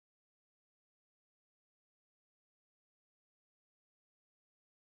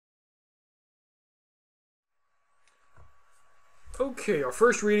Okay, our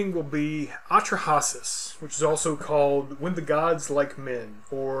first reading will be Atrahasis, which is also called When the Gods Like Men,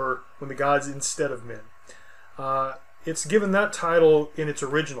 or When the Gods Instead of Men. It's given that title in its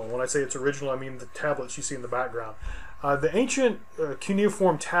original. When I say its original, I mean the tablets you see in the background. The ancient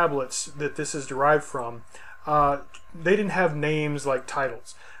cuneiform tablets that this is derived from, they didn't have names like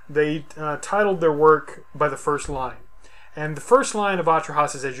titles. They titled their work by the first line. And the first line of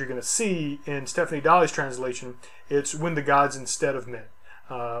Atrahasis, as you're going to see in Stephanie Dalley's translation, it's when the gods instead of men.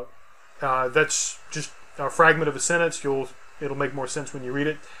 That's just a fragment of a sentence. It'll make more sense when you read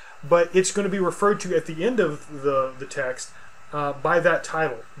it. But it's going to be referred to at the end of the text by that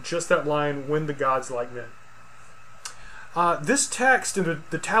title, just that line, when the gods like men. This text and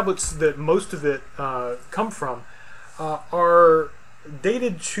the tablets that most of it come from are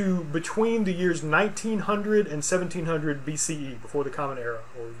dated to between the years 1900 and 1700 BCE, before the Common Era,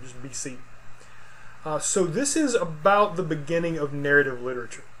 or just BC. So this is about the beginning of narrative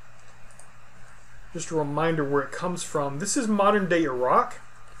literature. Just a reminder where it comes from. This is modern-day Iraq,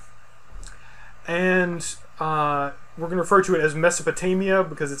 and we're going to refer to it as Mesopotamia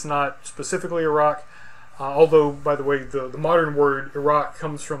because it's not specifically Iraq. Although, by the way, the modern word Iraq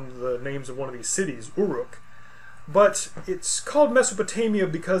comes from the names of one of these cities, Uruk. But it's called Mesopotamia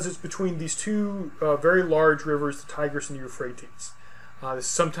because it's between these two very large rivers, the Tigris and the Euphrates. This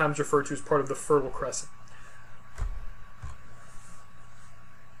is sometimes referred to as part of the Fertile Crescent.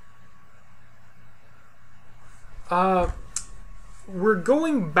 We're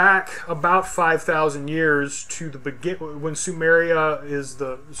going back about 5,000 years to the when Sumeria is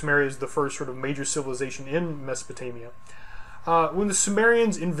the first sort of major civilization in Mesopotamia. When the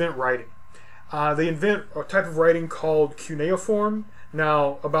Sumerians invent writing. They invent a type of writing called cuneiform.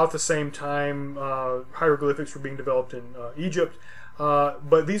 Now, about the same time, hieroglyphics were being developed in Egypt,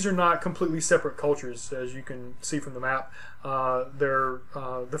 but these are not completely separate cultures, as you can see from the map.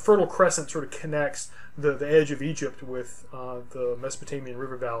 The Fertile Crescent sort of connects the edge of Egypt with the Mesopotamian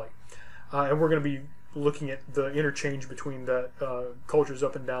river valley, and we're going to be looking at the interchange between that cultures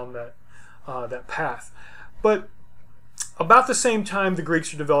up and down that path. But about the same time the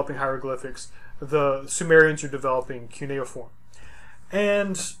Greeks are developing hieroglyphics, the Sumerians are developing cuneiform.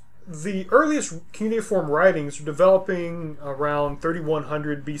 And the earliest cuneiform writings are developing around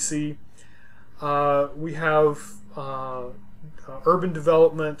 3100 BC. We have urban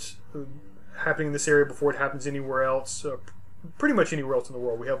development happening in this area before it happens anywhere else, pretty much anywhere else in the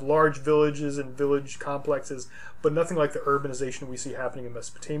world. We have large villages and village complexes, but nothing like the urbanization we see happening in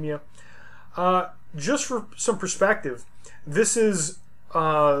Mesopotamia. Just for some perspective, this is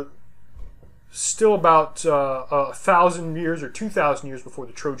still about 1,000 years or 2,000 years before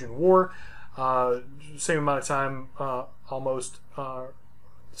the Trojan War. Same amount of time almost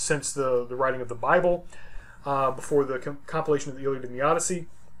since the writing of the Bible, before the compilation of the Iliad and the Odyssey.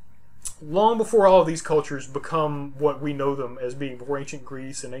 Long before all of these cultures become what we know them as being, before ancient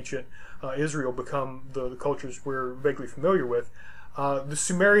Greece and ancient Israel become the cultures we're vaguely familiar with, the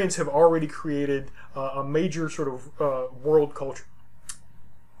Sumerians have already created a major sort of world culture.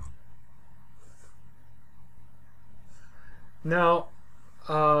 Now,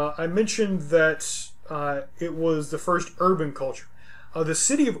 I mentioned that it was the first urban culture. The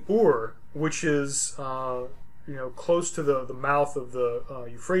city of Ur, which is close to the mouth of the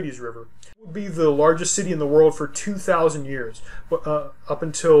Euphrates River, would be the largest city in the world for 2,000 years, up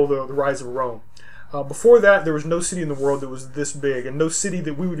until the rise of Rome. Before that, there was no city in the world that was this big, and no city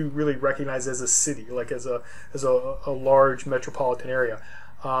that we would really recognize as a city, like as a large metropolitan area,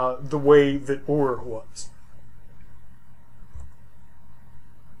 the way that Ur was.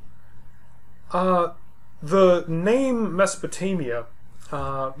 The name Mesopotamia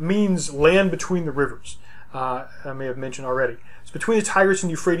means land between the rivers. I may have mentioned already. It's between the Tigris and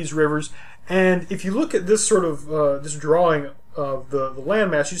Euphrates rivers, and if you look at this sort of this drawing of the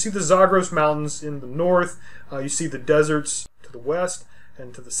landmass, you see the Zagros Mountains in the north, you see the deserts to the west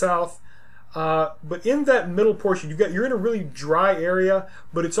and to the south, but in that middle portion you're in a really dry area,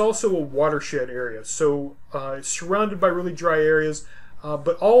 but it's also a watershed area, so it's surrounded by really dry areas,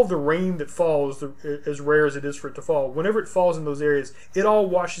 but all the rain that falls, as rare as it is for it to fall, whenever it falls in those areas, it all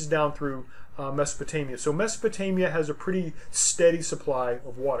washes down through Mesopotamia. So Mesopotamia has a pretty steady supply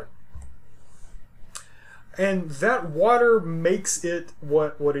of water. And that water makes it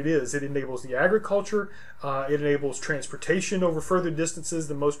what it is. It enables the agriculture, it enables transportation over further distances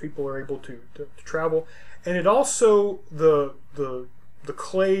than most people are able to travel, and it also, the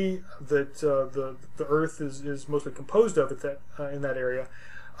clay that the earth is mostly composed of in that area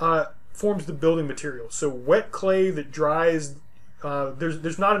forms the building material. So wet clay that dries,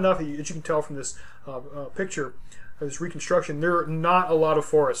 there's not enough, as you can tell from this picture, this reconstruction, there are not a lot of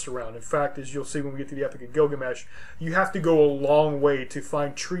forests around. In fact, as you'll see when we get to the Epic of Gilgamesh, you have to go a long way to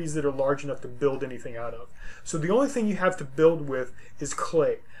find trees that are large enough to build anything out of. So the only thing you have to build with is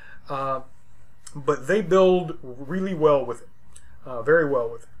clay. But they build really well with it, very well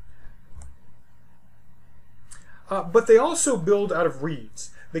with it. But they also build out of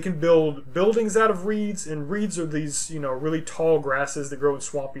reeds. They can build buildings out of reeds, and reeds are these, really tall grasses that grow in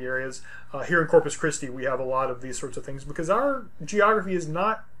swampy areas. Here in Corpus Christi, we have a lot of these sorts of things because our geography is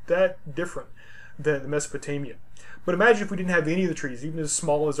not that different than Mesopotamia. But imagine if we didn't have any of the trees, even as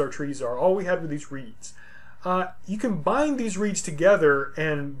small as our trees are. All we had were these reeds. You can bind these reeds together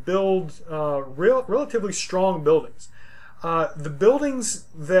and build relatively strong buildings. The buildings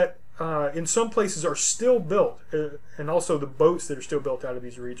that in some places are still built, and also the boats that are still built out of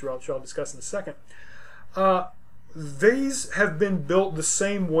these reeds, which I'll discuss in a second. These have been built the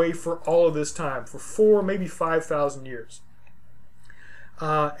same way for all of this time, for 4, maybe 5,000 years.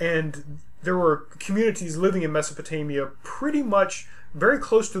 And there were communities living in Mesopotamia pretty much very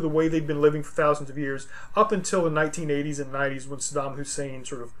close to the way they'd been living for thousands of years, up until the 1980s and 90s when Saddam Hussein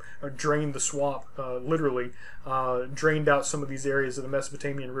sort of drained the swamp, literally, drained out some of these areas of the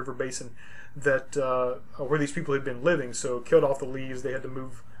Mesopotamian river basin that where these people had been living. So killed off the leaves, they had to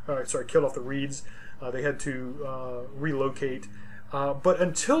move, killed off the reeds, they had to relocate. But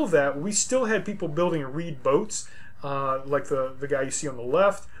until that, we still had people building reed boats, like the guy you see on the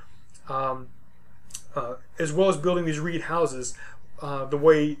left, as well as building these reed houses. The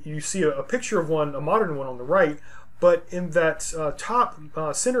way you see a picture of one, a modern one on the right, but in that top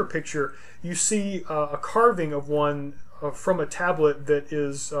center picture, you see a carving of one from a tablet that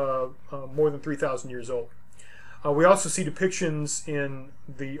is more than 3,000 years old. We also see depictions in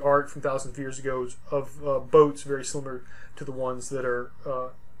the art from thousands of years ago of boats very similar to the ones that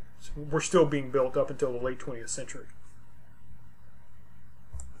were still being built up until the late 20th century.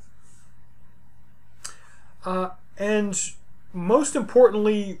 And most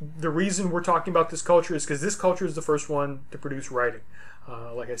importantly, the reason we're talking about this culture is because this culture is the first one to produce writing,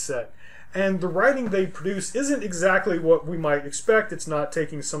 like I said. And the writing they produce isn't exactly what we might expect. It's not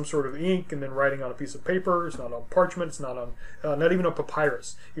taking some sort of ink and then writing on a piece of paper. It's not on parchment. It's not on, not even on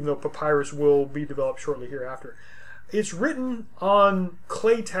papyrus, even though papyrus will be developed shortly hereafter. It's written on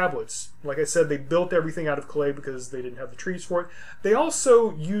clay tablets. Like I said, they built everything out of clay because they didn't have the trees for it. They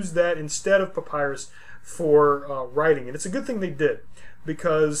also used that instead of papyrus for writing, and it's a good thing they did,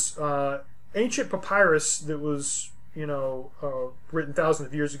 because ancient papyrus that was written thousands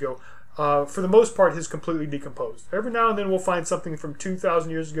of years ago, for the most part, has completely decomposed. Every now and then we'll find something from 2,000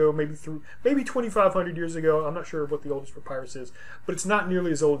 years ago, maybe 2,500 years ago. I'm not sure what the oldest papyrus is, but it's not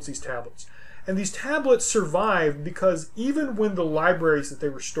nearly as old as these tablets. And these tablets survived because even when the libraries that they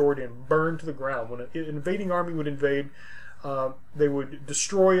were stored in burned to the ground, when an invading army would invade, they would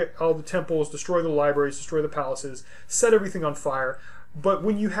destroy all the temples, destroy the libraries, destroy the palaces, set everything on fire. But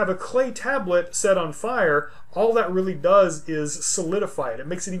when you have a clay tablet set on fire, all that really does is solidify it. It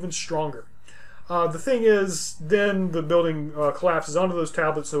makes it even stronger. The thing is, then the building collapses onto those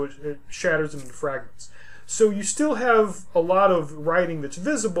tablets, so it shatters them into fragments. So you still have a lot of writing that's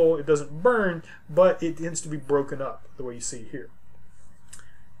visible. It doesn't burn, but it tends to be broken up, the way you see here.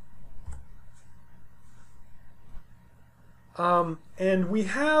 And we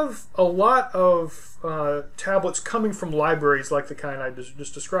have a lot of tablets coming from libraries like the kind I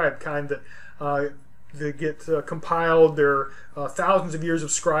just described, kind that they get compiled. There are thousands of years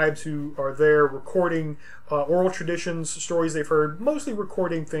of scribes who are there recording oral traditions, stories they've heard, mostly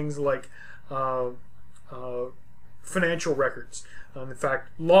recording things like financial records. In fact,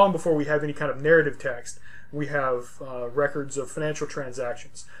 long before we have any kind of narrative text, we have records of financial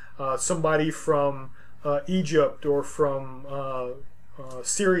transactions. Somebody from Egypt or from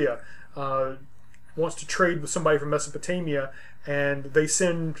Syria wants to trade with somebody from Mesopotamia, and they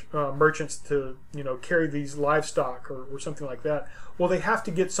send merchants to carry these livestock or something like that. Well, they have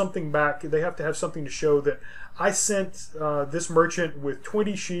to get something back. They have to have something to show that I sent this merchant with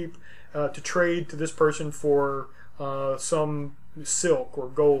 20 sheep to trade to this person for some silk or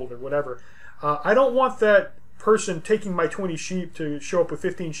gold or whatever. I don't want that person taking my 20 sheep to show up with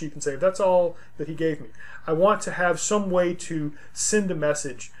 15 sheep and say, that's all that he gave me. I want to have some way to send a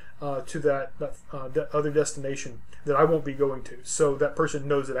message to that other destination that I won't be going to, so that person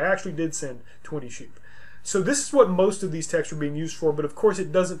knows that I actually did send 20 sheep. So this is what most of these texts are being used for, but of course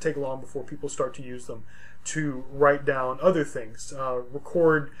it doesn't take long before people start to use them to write down other things,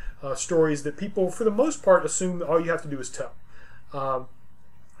 record stories that people, for the most part, assume that all you have to do is tell.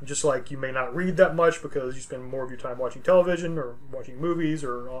 Just like you may not read that much because you spend more of your time watching television or watching movies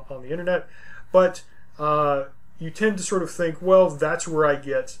or on the internet, but you tend to sort of think, well, that's where I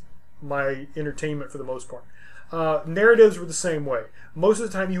get my entertainment for the most part. Narratives were the same way. Most of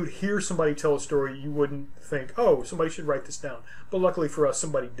the time you would hear somebody tell a story, you wouldn't think, oh, somebody should write this down. But luckily for us,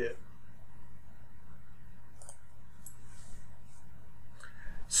 somebody did.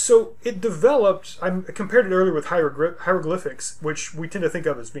 So it developed, I compared it earlier with hieroglyphics, which we tend to think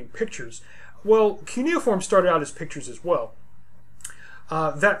of as being pictures. Well, cuneiform started out as pictures as well.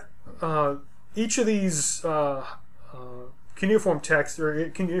 Each of these cuneiform texts, or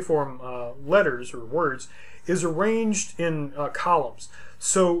cuneiform letters or words, is arranged in columns.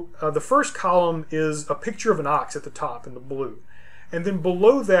 So the first column is a picture of an ox at the top in the blue. And then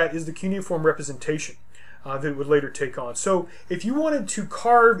below that is the cuneiform representation that it would later take on. So if you wanted to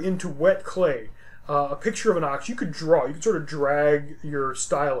carve into wet clay a picture of an ox, you could draw. You could sort of drag your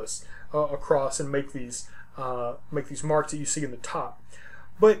stylus across and make these marks that you see in the top.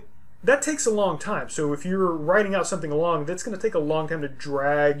 But that takes a long time. So if you're writing out something long, that's going to take a long time to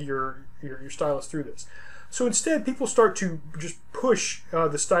drag your stylus through this. So instead, people start to just push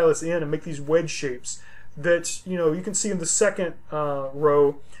the stylus in and make these wedge shapes that, you can see in the second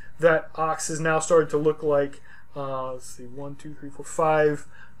row. That ox has now started to look like, let's see, 1, 2, 3, 4, 5,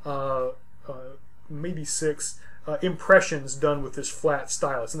 maybe 6 impressions done with this flat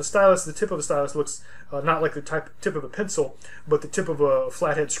stylus. And the stylus, the tip of the stylus looks not like the tip of a pencil, but the tip of a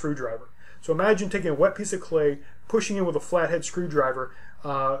flathead screwdriver. So imagine taking a wet piece of clay, pushing in with a flathead screwdriver.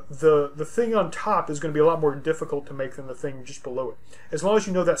 The thing on top is going to be a lot more difficult to make than the thing just below it, as long as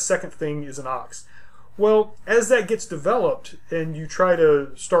you know that second thing is an ox. Well, as that gets developed and you try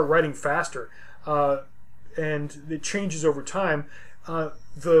to start writing faster, and it changes over time,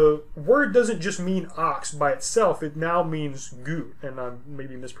 the word doesn't just mean ox by itself, it now means goo, and I'm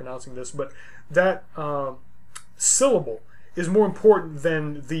maybe mispronouncing this, but that syllable is more important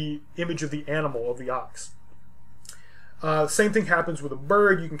than the image of the animal, of the ox. Same thing happens with a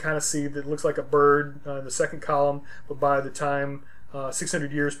bird. You can kind of see that it looks like a bird in the second column, but by the time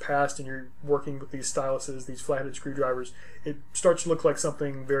 600 years passed and you're working with these styluses, these flathead screwdrivers, it starts to look like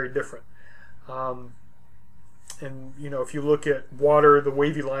something very different. And if you look at water, the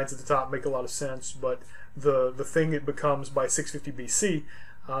wavy lines at the top make a lot of sense, but the thing it becomes by 650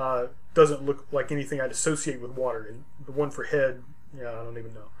 BC doesn't look like anything I'd associate with water. And the one for head, I don't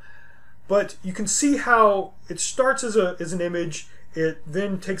even know. But you can see how it starts as an image. It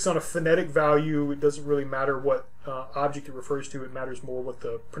then takes on a phonetic value. It doesn't really matter what object it refers to. It matters more what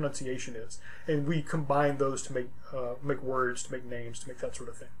the pronunciation is. And we combine those to make words, to make names, to make that sort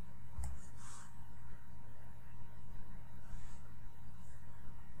of thing.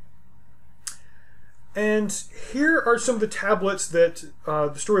 And here are some of the tablets that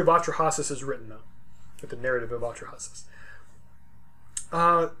the story of Atrahasis is written on, the narrative of Atrahasis.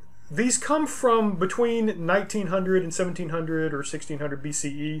 These come from between 1900 and 1700 or 1600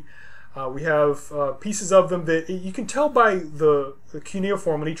 BCE. We have pieces of them that you can tell by the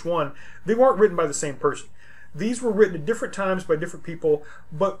cuneiform on each one, they weren't written by the same person. These were written at different times by different people,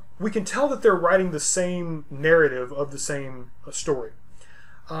 but we can tell that they're writing the same narrative of the same story.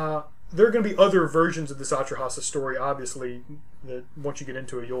 There are going to be other versions of this Atrahasis story, obviously, that once you get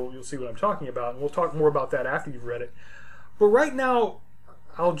into it, you'll see what I'm talking about, and we'll talk more about that after you've read it. But right now,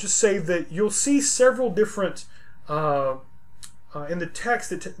 I'll just say that you'll see several different, in the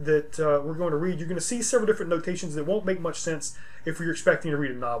text that we're going to read, you're going to see several different notations that won't make much sense if you're expecting to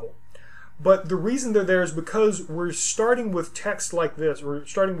read a novel. But the reason they're there is because we're starting with text like this, we're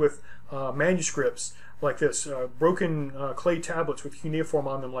starting with manuscripts like this, broken clay tablets with cuneiform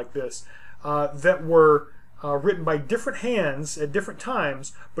on them like this, that were written by different hands at different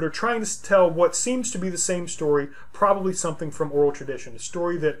times, but are trying to tell what seems to be the same story, probably something from oral tradition, a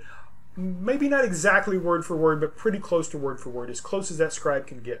story that maybe not exactly word for word, but pretty close to word for word, as close as that scribe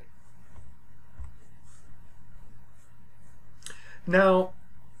can get. Now,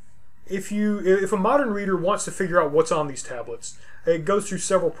 if a modern reader wants to figure out what's on these tablets, it goes through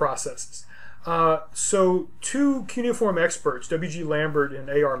several processes. So two cuneiform experts, W.G. Lambert and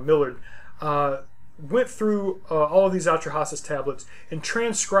A.R. Millard, went through all of these Atrahasis tablets and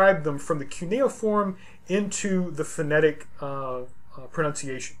transcribed them from the cuneiform into the phonetic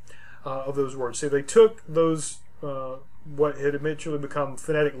pronunciation of those words. So they took those, what had eventually become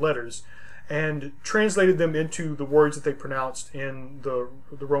phonetic letters, and translated them into the words that they pronounced in the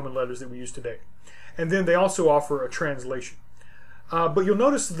Roman letters that we use today. And then they also offer a translation. But you'll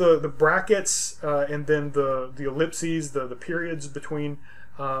notice the brackets and then the ellipses, the periods between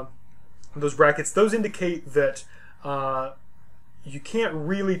those brackets, those indicate that you can't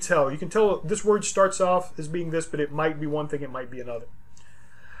really tell. You can tell this word starts off as being this, but it might be one thing, it might be another.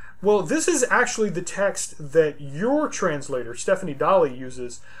 Well, this is actually the text that your translator, Stephanie Dolly,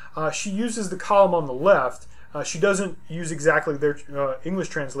 uses. She uses the column on the left. She doesn't use exactly their English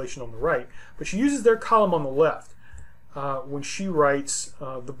translation on the right, but she uses their column on the left when she writes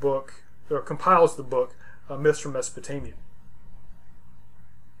the book, or compiles the book, Myths from Mesopotamia.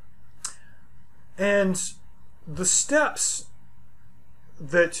 And the steps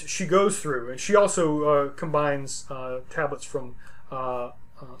that she goes through, and she also combines tablets from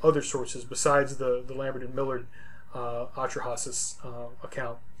other sources besides the Lambert and Millard Atrahasis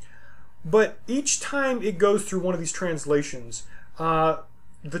account. But each time it goes through one of these translations,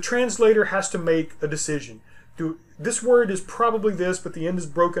 the translator has to make a decision. This word is probably this, but the end is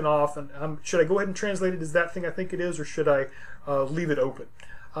broken off, and should I go ahead and translate it as that thing I think it is, or should I leave it open?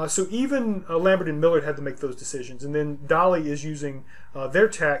 So even Lambert and Millard had to make those decisions, and then Dolly is using their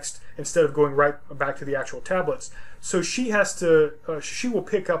text instead of going right back to the actual tablets. So she has to, she will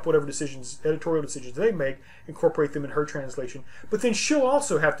pick up whatever decisions, editorial decisions they make, incorporate them in her translation. But then she'll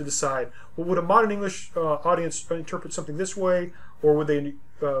also have to decide, well, would a modern English audience interpret something this way, or would they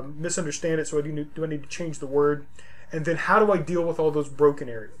misunderstand it? So do I need to change the word? And then how do I deal with all those broken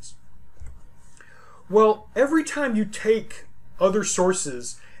areas? Well, every time you take other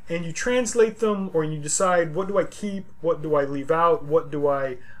sources and you translate them, or you decide, what do I keep, what do I leave out, what do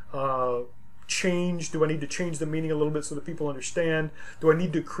I change, do I need to change the meaning a little bit so that people understand, do I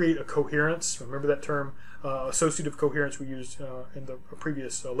need to create a coherence? Remember that term, associative coherence, we used in the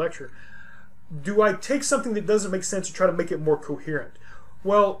previous lecture. Do I take something that doesn't make sense and try to make it more coherent?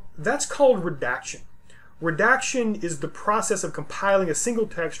 Well, that's called redaction. Redaction is the process of compiling a single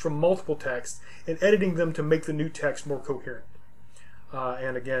text from multiple texts and editing them to make the new text more coherent.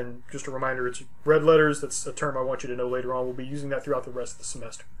 And again, just a reminder, it's red letters. That's a term I want you to know later on. We'll be using that throughout the rest of the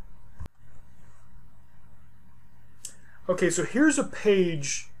semester. Okay, so here's a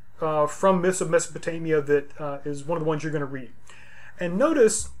page from Myths of Mesopotamia that is one of the ones you're going to read. And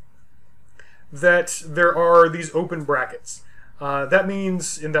notice that there are these open brackets. That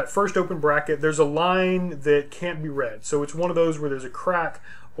means in that first open bracket, there's a line that can't be read. So it's one of those where there's a crack,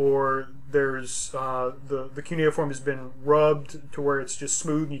 or there's the cuneiform has been rubbed to where it's just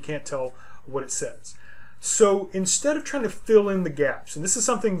smooth and you can't tell what it says. So instead of trying to fill in the gaps, and this is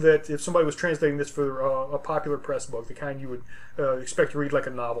something that if somebody was translating this for a popular press book, the kind you would expect to read like a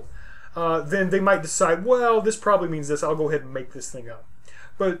novel, then they might decide, well, this probably means this, I'll go ahead and make this thing up.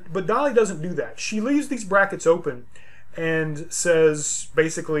 But Dolly doesn't do that. She leaves these brackets open and says,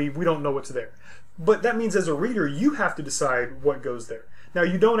 basically, we don't know what's there. But that means as a reader, you have to decide what goes there. Now,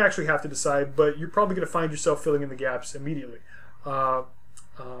 you don't actually have to decide, but you're probably going to find yourself filling in the gaps immediately.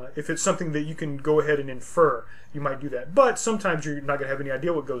 If it's something that you can go ahead and infer, you might do that. But sometimes you're not going to have any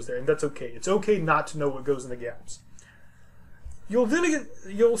idea what goes there, and that's okay. It's okay not to know what goes in the gaps.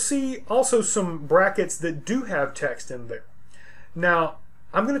 You'll see also some brackets that do have text in there. Now,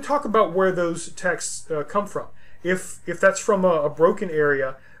 I'm going to talk about where those texts come from. If that's from a broken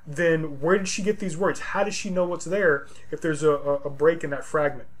area, then where did she get these words? How does she know what's there if there's a break in that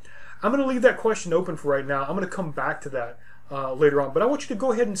fragment? I'm going to leave that question open for right now. I'm going to come back to that later on. But I want you to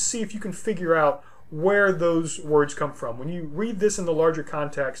go ahead and see if you can figure out where those words come from. When you read this in the larger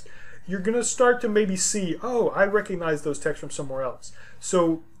context, you're going to start to maybe see, oh, I recognize those texts from somewhere else.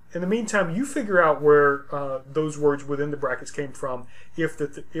 So in the meantime, you figure out where those words within the brackets came from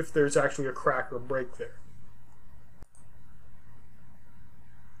if there's actually a crack or a break there.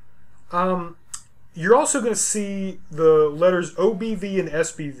 You're also going to see the letters OBV and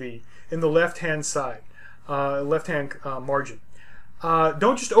SBV in the left-hand side, left-hand margin.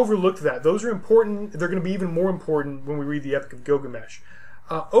 Don't just overlook that. Those are important. They're going to be even more important when we read the Epic of Gilgamesh.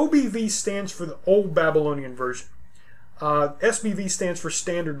 OBV stands for the Old Babylonian Version. SBV stands for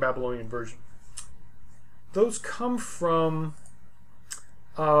Standard Babylonian Version. Those come from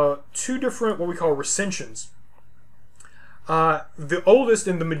two different, what we call recensions. The oldest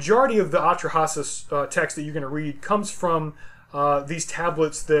and the majority of the Atrahasis text that you're going to read comes from these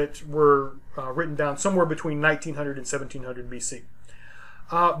tablets that were written down somewhere between 1900 and 1700 BC.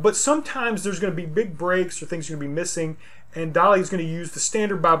 But sometimes there's going to be big breaks or things you're going to be missing, and Dolly is going to use the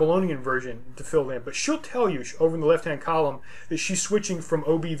Standard Babylonian Version to fill in. But she'll tell you over in the left-hand column that she's switching from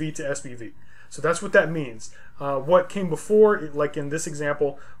OBV to SBV. So that's what that means. What came before, like in this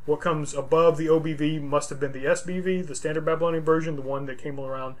example, what comes above the OBV must have been the SBV, the Standard Babylonian Version, the one that came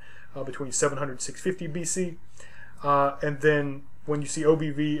around between 700 and 650 BC. And then when you see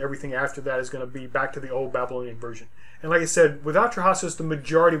OBV, everything after that is going to be back to the Old Babylonian Version. And like I said, with Atrahasis, the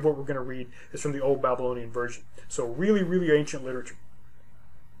majority of what we're going to read is from the Old Babylonian Version. So really, really ancient literature.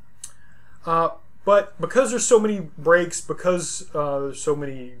 But because there's so many breaks, because there's so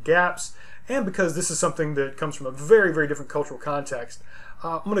many gaps, and because this is something that comes from a very, very different cultural context,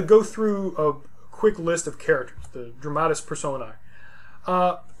 I'm going to go through a quick list of characters, the dramatis personae.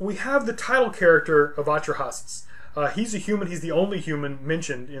 We have the title character of Atrahasis. He's a human. He's the only human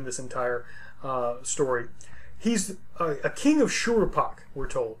mentioned in this entire story. He's a king of Shuruppak, we're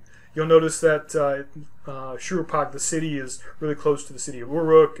told. You'll notice that Shuruppak, the city, is really close to the city of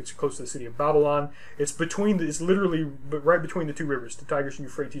Uruk. It's close to the city of Babylon. It's literally right between the two rivers, the Tigris and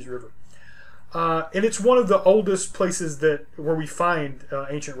Euphrates River. And it's one of the oldest places where we find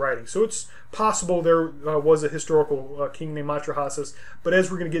ancient writing. So it's possible there was a historical king named Atrahasis, but as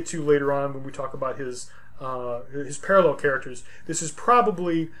we're going to get to later on when we talk about his parallel characters, this is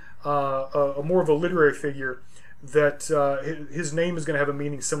probably a more of a literary figure that his name is going to have a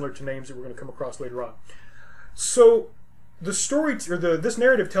meaning similar to names that we're going to come across later on. So the story, this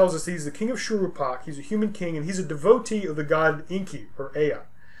narrative tells us he's the king of Shuruppak, he's a human king, and he's a devotee of the god Enki, or Ea.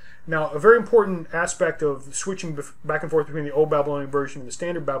 Now, a very important aspect of switching back and forth between the Old Babylonian version and the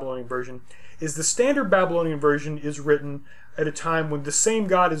Standard Babylonian version is the Standard Babylonian version is written at a time when the same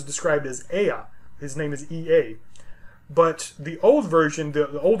god is described as Ea. His name is Ea. But the old version,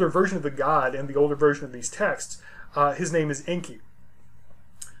 the older version of the god and the older version of these texts, his name is Enki.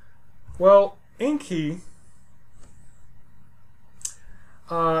 Well, Enki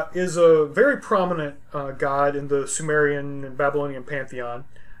is a very prominent god in the Sumerian and Babylonian pantheon.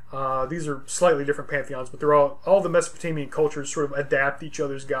 These are slightly different pantheons, but they're all the Mesopotamian cultures sort of adapt each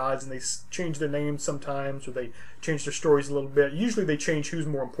other's gods, and they change their names sometimes, or they change their stories a little bit. Usually they change who's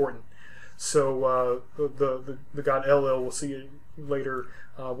more important. So the god Enlil, we'll see later,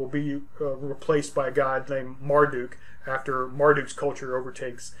 will be replaced by a god named Marduk after Marduk's culture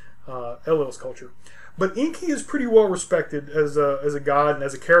overtakes Enlil's culture. But Enki is pretty well respected as a god and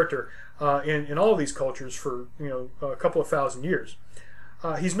as a character in all of these cultures for a couple of thousand years.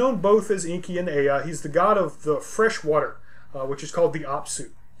 He's known both as Enki and Ea. He's the god of the fresh water, which is called the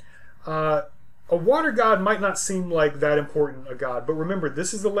Apsu. A water god might not seem like that important a god, but remember,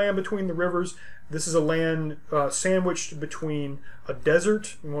 this is the land between the rivers. This is a land sandwiched between a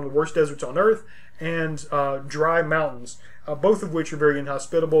desert, one of the worst deserts on earth, and dry mountains, both of which are very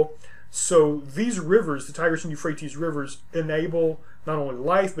inhospitable. So these rivers, the Tigris and Euphrates rivers, enable not only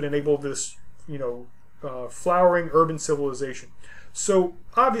life, but enable this, flowering urban civilization. So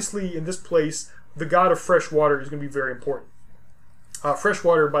obviously, in this place, the god of fresh water is going to be very important. Fresh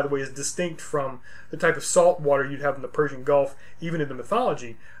water, by the way, is distinct from the type of salt water you'd have in the Persian Gulf, even in the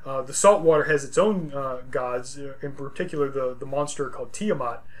mythology. The salt water has its own gods, in particular the monster called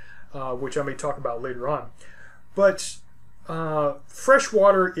Tiamat, which I may talk about later on. But fresh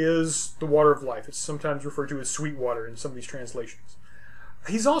water is the water of life. It's sometimes referred to as sweet water in some of these translations.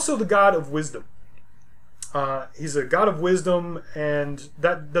 He's also the god of wisdom. He's a god of wisdom, and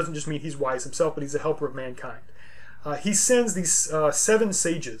that doesn't just mean he's wise himself, but he's a helper of mankind. He sends these 7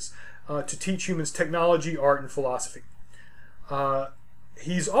 sages to teach humans technology, art, and philosophy.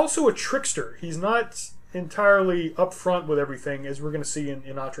 He's also a trickster. He's not entirely upfront with everything, as we're going to see in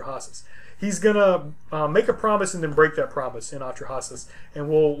Atrahasis. He's going to make a promise and then break that promise in Atrahasis, and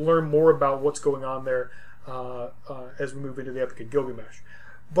we'll learn more about what's going on there as we move into the Epic of Gilgamesh.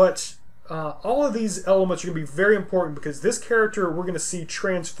 But all of these elements are going to be very important because this character we're going to see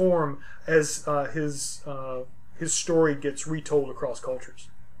transform as his story gets retold across cultures.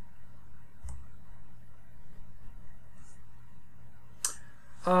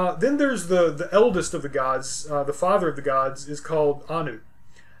 Then there's the eldest of the gods, the father of the gods, is called Anu.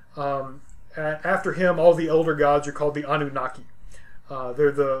 After him, all the elder gods are called the Anunnaki.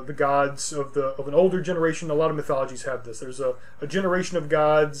 They're the gods of an older generation. A lot of mythologies have this. There's a generation of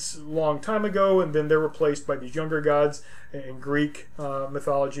gods a long time ago, and then they're replaced by these younger gods. In Greek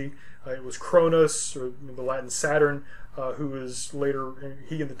mythology, it was Cronus, or the Latin Saturn, who is later,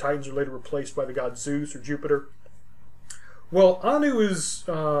 he and the Titans are later replaced by the god Zeus or Jupiter. Well, Anu is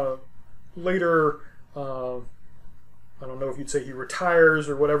later, I don't know if you'd say he retires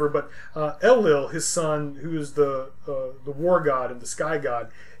or whatever, but Enlil, his son, who is the war god and the sky god,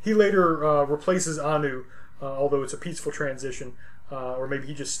 he later replaces Anu, although it's a peaceful transition, or maybe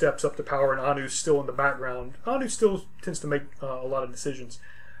he just steps up to power and Anu's still in the background. Anu still tends to make a lot of decisions.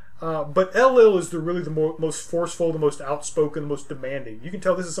 But Enlil is really the most forceful, the most outspoken, the most demanding. You can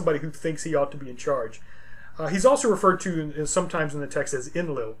tell this is somebody who thinks he ought to be in charge. He's also referred to sometimes in the text as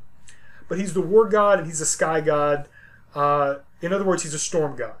Enlil. But he's the war god and he's a sky god. In other words, he's a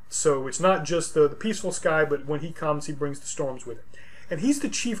storm god. So it's not just the peaceful sky, but when he comes, he brings the storms with him. And he's the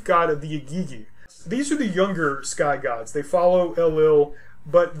chief god of the Igigi. These are the younger sky gods. They follow Enlil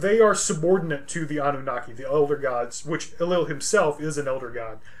but they are subordinate to the Anunnaki, the elder gods, which Enlil himself is an elder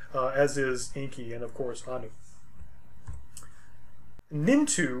god, as is Enki and, of course, Anu.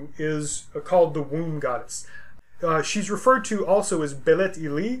 Nintu is called the womb goddess. She's referred to also as Belet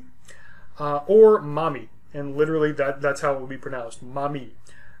Ili or Mami, and literally that's how it will be pronounced, Mami.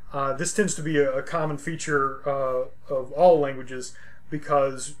 This tends to be a common feature of all languages,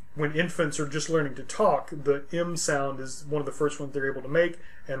 because when infants are just learning to talk, the M sound is one of the first ones they're able to make,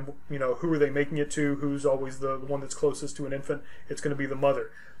 and who are they making it to? Who's always the one that's closest to an infant? It's going to be the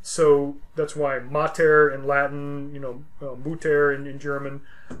mother. So that's why mater in Latin, mutter in German,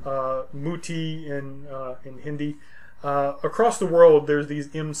 muti in Hindi. Across the world, there's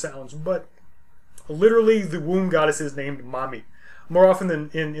these M sounds, but literally the womb goddess is named Mami. More often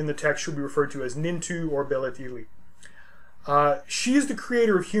than in the text, she'll be referred to as Nintu or Belet Ili. She is the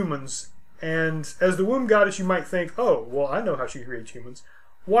creator of humans, and as the womb goddess, you might think, oh, well, I know how she creates humans.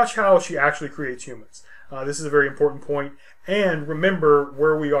 Watch how she actually creates humans. This is a very important point. And remember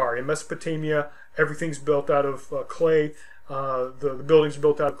where we are. In Mesopotamia, everything's built out of clay. The buildings are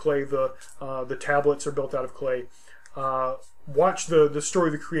built out of clay. The tablets are built out of clay. Watch the story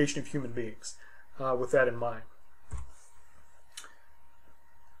of the creation of human beings with that in mind.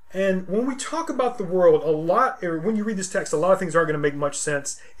 And when we talk about the world, when you read this text, a lot of things aren't going to make much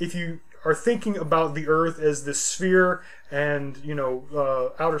sense if you are thinking about the Earth as this sphere and,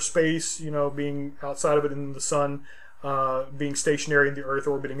 outer space, being outside of it in the sun, being stationary in the Earth,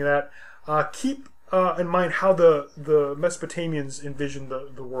 orbiting that. Keep in mind how the Mesopotamians envisioned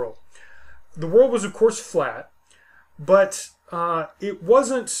the world. The world was, of course, flat, but it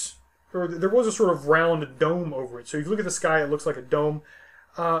wasn't, or there was a sort of round dome over it. So if you look at the sky, it looks like a dome.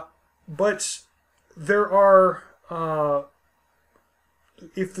 But there are,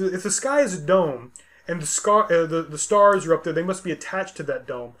 if the sky is a dome and the stars are up there, they must be attached to that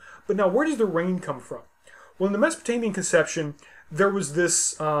dome. But now, where does the rain come from? Well, in the Mesopotamian conception, there was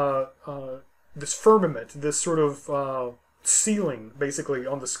this this firmament, this sort of ceiling, basically,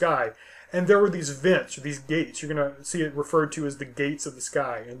 on the sky. And there were these vents, or these gates. You're going to see it referred to as the gates of the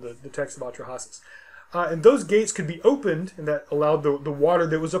sky in the text of Atrahasis. And those gates could be opened, and that allowed the water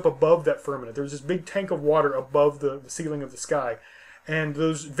that was up above that firmament. There was this big tank of water above the ceiling of the sky. And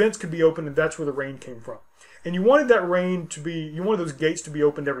those vents could be opened, and that's where the rain came from. And you wanted that rain to be, you wanted those gates to be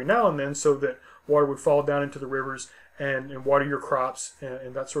opened every now and then so that water would fall down into the rivers and water your crops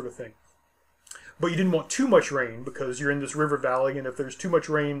and that sort of thing. But you didn't want too much rain because you're in this river valley, and if there's too much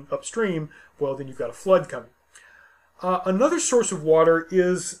rain upstream, well, then you've got a flood coming. Another source of water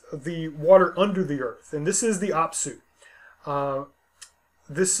is the water under the earth, and this is the Apsu.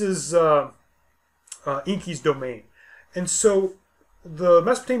 This is Enki's domain. And so the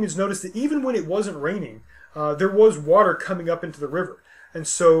Mesopotamians noticed that even when it wasn't raining, there was water coming up into the river. And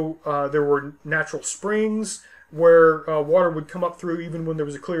so there were natural springs where water would come up through even when there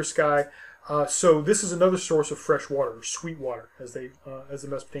was a clear sky. So this is another source of fresh water, or sweet water, as the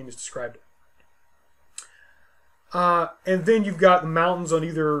Mesopotamians described it. And then you've got the mountains on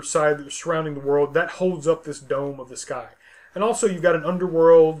either side surrounding the world. That holds up this dome of the sky. And also you've got an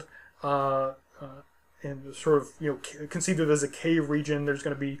underworld, and sort of, conceived of as a cave region. There's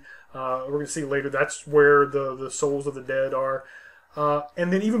going to be, we're going to see later, that's where the souls of the dead are.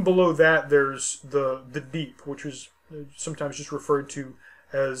 And then even below that, there's the deep, which is sometimes just referred to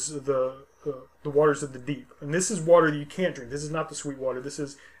as the waters of the deep. And this is water that you can't drink. This is not the sweet water. This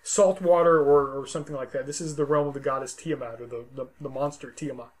is salt water or something like that. This is the realm of the goddess Tiamat, or the monster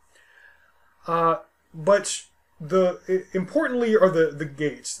Tiamat. But importantly are the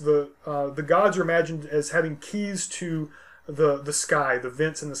gates. The gods are imagined as having keys to the sky, the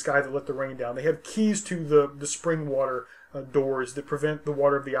vents in the sky that let the rain down. They have keys to the spring water doors that prevent the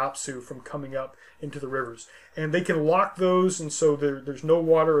water of the Apsu from coming up into the rivers. And they can lock those, and so there's no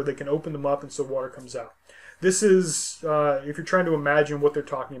water, or they can open them up, and so water comes out. This is, if you're trying to imagine what they're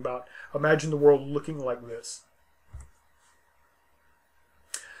talking about, imagine the world looking like this.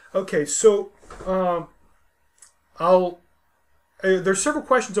 Okay, so there's several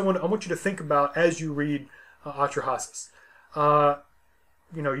questions I want you to think about as you read Atrahasis.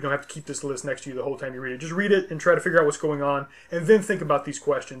 You don't have to keep this list next to you the whole time you read it. Just read it and try to figure out what's going on, and then think about these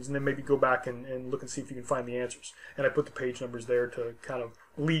questions, and then maybe go back and look and see if you can find the answers. And I put the page numbers there to kind of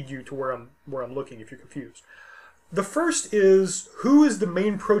lead you to where I'm looking if you're confused. The first is, who is the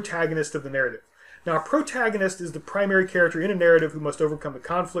main protagonist of the narrative? Now, a protagonist is the primary character in a narrative who must overcome a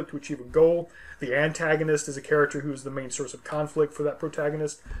conflict to achieve a goal. The antagonist is a character who is the main source of conflict for that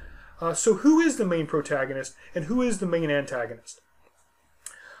protagonist. So who is the main protagonist, and who is the main antagonist?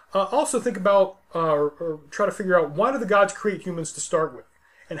 Also think about, or try to figure out, why do the gods create humans to start with?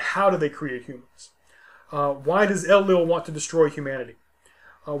 and how do they create humans? Why does Enlil want to destroy humanity?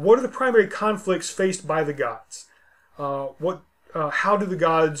 What are the primary conflicts faced by the gods? How do the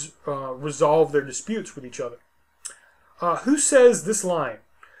gods resolve their disputes with each other? Who says this line?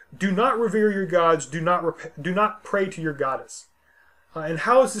 Do not revere your gods. Do not pray to your goddess. And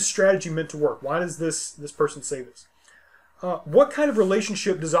how is this strategy meant to work? Why does this person say this? What kind of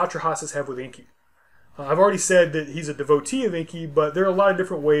relationship does Atrahasis have with Enki? I've already said that he's a devotee of Enki, but there are a lot of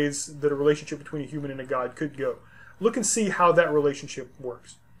different ways that a relationship between a human and a god could go. Look and see how that relationship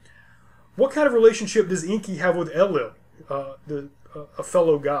works. What kind of relationship does Enki have with Enlil, a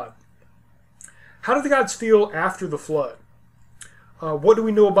fellow god? How do the gods feel after the flood? What do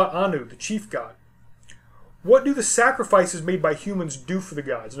we know about Anu, the chief god? What do the sacrifices made by humans do for the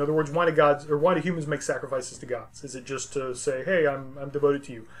gods? In other words, why do humans make sacrifices to gods? Is it just to say, hey, I'm devoted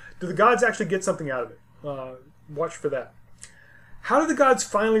to you? Do the gods actually get something out of it? Watch for that. How do the gods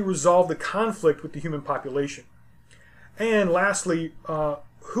finally resolve the conflict with the human population? And lastly,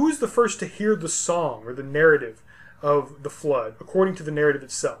 who is the first to hear the song or the narrative of the flood, according to the narrative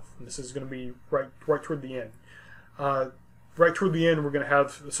itself? And this is going to be right toward the end. Right toward the end, we're going to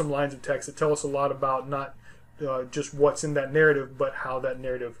have some lines of text that tell us a lot about not just what's in that narrative, but how that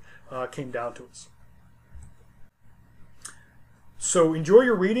narrative came down to us. So enjoy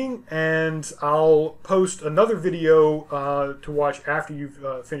your reading, and I'll post another video to watch after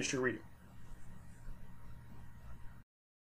you've finished your reading.